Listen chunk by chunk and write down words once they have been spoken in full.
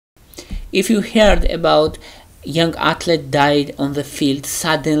If you heard about young athlete died on the field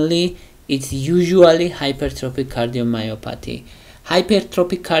suddenly, it's usually hypertrophic cardiomyopathy.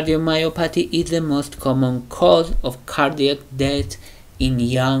 Hypertrophic cardiomyopathy is the most common cause of cardiac death in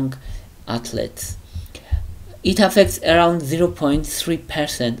young athletes. It affects around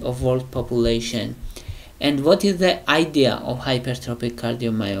 0.3% of world population. And what is the idea of hypertrophic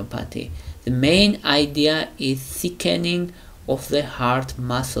cardiomyopathy? The main idea is thickening of the heart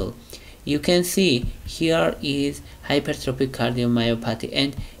muscle. You can see here is hypertrophic cardiomyopathy,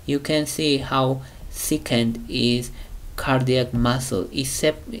 and you can see how thickened is cardiac muscle,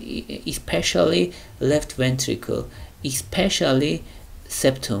 especially left ventricle, especially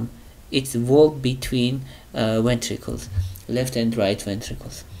septum. It's wall between ventricles, left and right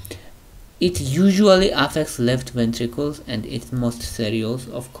ventricles. It usually affects left ventricles, and it's most serious,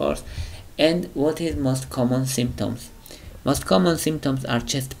 of course. And what is most common symptoms? Most common symptoms are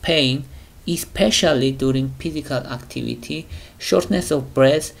chest pain, especially during physical activity, shortness of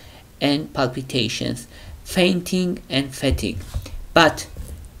breath and palpitations, fainting and fatigue. But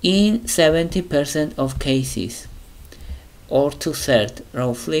in 70% of cases, or 2/3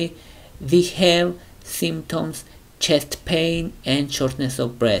 roughly, we have symptoms chest pain and shortness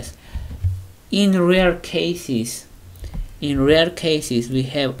of breath. In rare cases we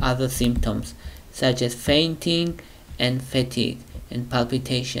have other symptoms such as fainting and fatigue and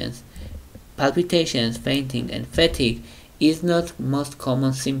palpitations. Palpitations, fainting and fatigue is not most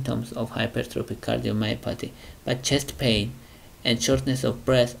common symptoms of hypertrophic cardiomyopathy, but chest pain and shortness of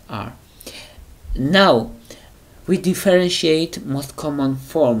breath are. Now we differentiate most common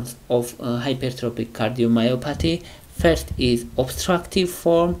forms of hypertrophic cardiomyopathy. First is obstructive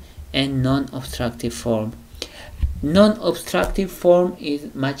form and non-obstructive form. Non-obstructive form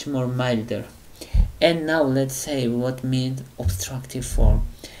is much more milder. And now let's say what means obstructive form.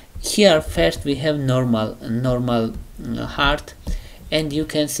 Here first we have normal heart, and you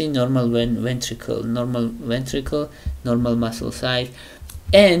can see normal ventricle, normal muscle size.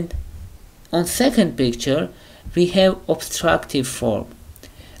 And on second picture we have obstructive form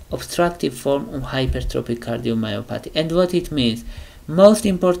of hypertrophic cardiomyopathy. And what it means, most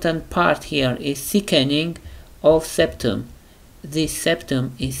important part here is thickening of septum. This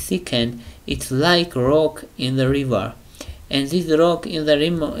septum is thickened. It's like rock in the river, and this rock in the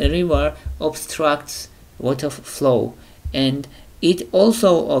river obstructs water flow, and it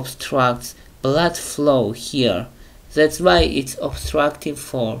also obstructs blood flow here. That's why it's obstructive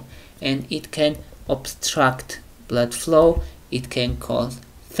form, and it can obstruct blood flow. It can cause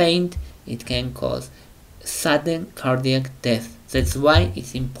faint, it can cause sudden cardiac death. That's why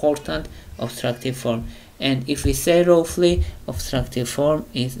it's important, obstructive form. And if we say roughly, obstructive form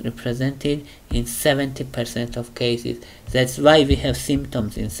is represented in 70% of cases. That's why we have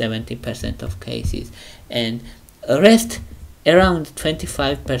symptoms in 70% of cases, and rest around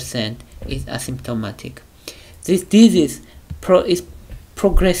 25% is asymptomatic. This disease is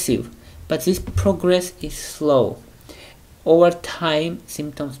progressive, but this progress is slow. Over time,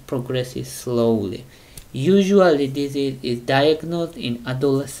 symptoms progress slowly. Usually disease is diagnosed in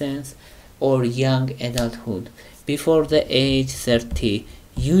adolescence or young adulthood, before the age 30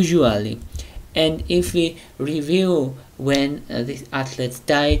 usually. And if we review when these athletes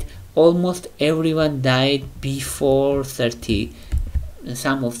died, almost everyone died before 30.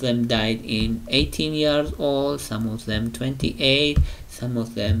 Some of them died in 18 years old, some of them 28, some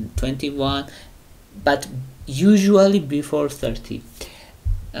of them 21, but usually before 30.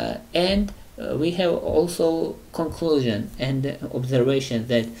 And we have also conclusion and observation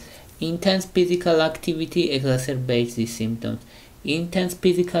that intense physical activity exacerbates these symptoms. Intense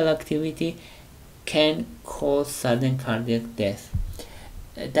physical activity can cause sudden cardiac death.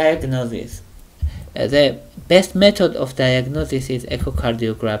 Diagnosis. The best method of diagnosis is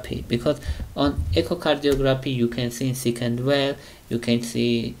echocardiography, because on echocardiography you can see thickened well, you can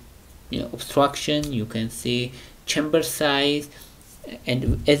see obstruction, you can see chamber size,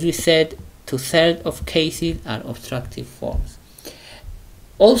 and as we said, 2/3 of cases are obstructive forms.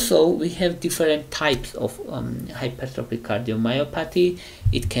 Also, we have different types of hypertrophic cardiomyopathy.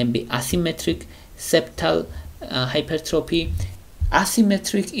 It can be asymmetric septal hypertrophy.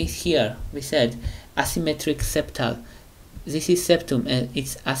 Asymmetric is here, we said, asymmetric septal. This is septum and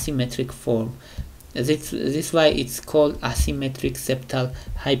it's asymmetric form. This is why it's called asymmetric septal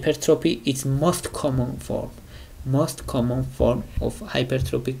hypertrophy. It's most common form of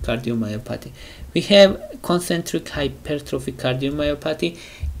hypertrophic cardiomyopathy. We have concentric hypertrophic cardiomyopathy.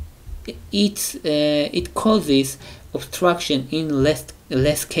 It causes obstruction in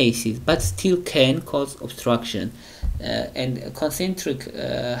less cases, but still can cause obstruction. and concentric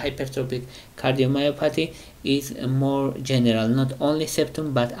hypertrophic cardiomyopathy is more general, not only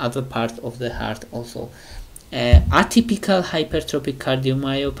septum but other parts of the heart also. Atypical hypertrophic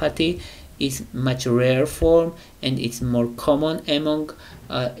cardiomyopathy is much rare form, and it's more common among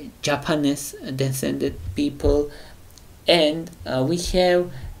Japanese descended people. And we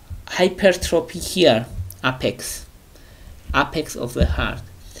have hypertrophy here, apex of the heart,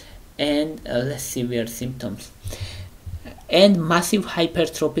 and less severe symptoms. And massive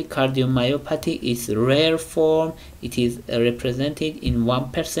hypertrophic cardiomyopathy is rare form. It is represented in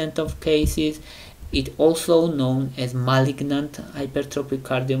 1% of cases. It also known as malignant hypertrophic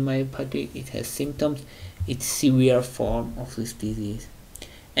cardiomyopathy. It has symptoms. It's severe form of this disease.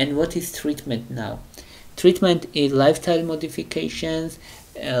 And what is treatment now? Treatment is lifestyle modifications,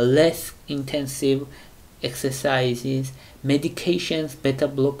 less intensive exercises, medications, beta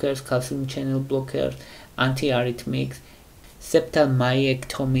blockers, calcium channel blockers, antiarrhythmics, septal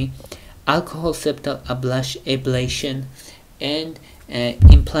myectomy, alcohol septal ablation, and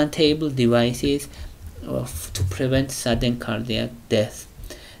implantable devices to prevent sudden cardiac death.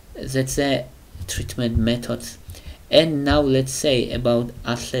 That's the treatment methods. And now let's say about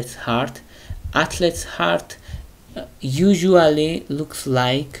athlete's heart. Athlete's heart usually looks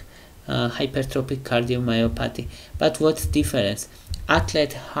like hypertrophic cardiomyopathy, but what's the difference?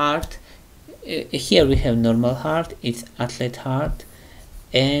 Athlete heart, here we have normal heart, it's athlete heart,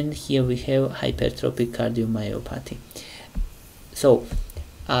 and here we have hypertrophic cardiomyopathy. So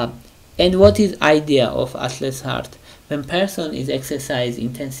and what is idea of athlete's heart? When person is exercise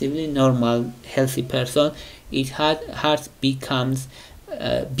intensively, normal healthy person, its heart becomes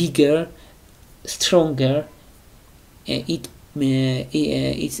bigger, stronger, its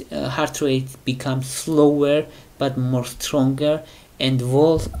heart rate becomes slower but more stronger, and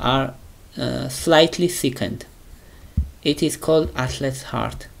walls are slightly thickened. It is called athlete's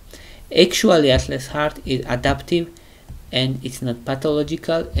heart. Actually, athlete's heart is adaptive, and it's not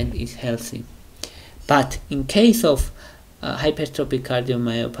pathological, and it's healthy. But in case of hypertrophic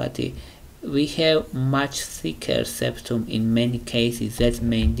cardiomyopathy, we have much thicker septum in many cases. That's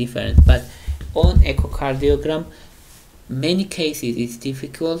main difference. But on echocardiogram, many cases it's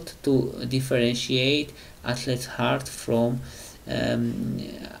difficult to differentiate athlete's heart from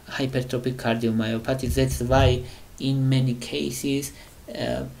hypertrophic cardiomyopathy. That's why in many cases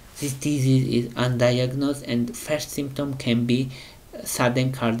this disease is undiagnosed, and first symptom can be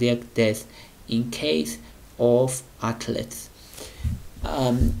sudden cardiac death in case of athletes.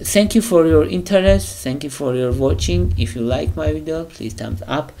 Thank you for your interest. Thank you for your watching. If you like my video, please thumbs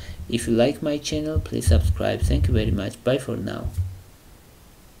up. If you like my channel, please subscribe. Thank you very much. Bye for now.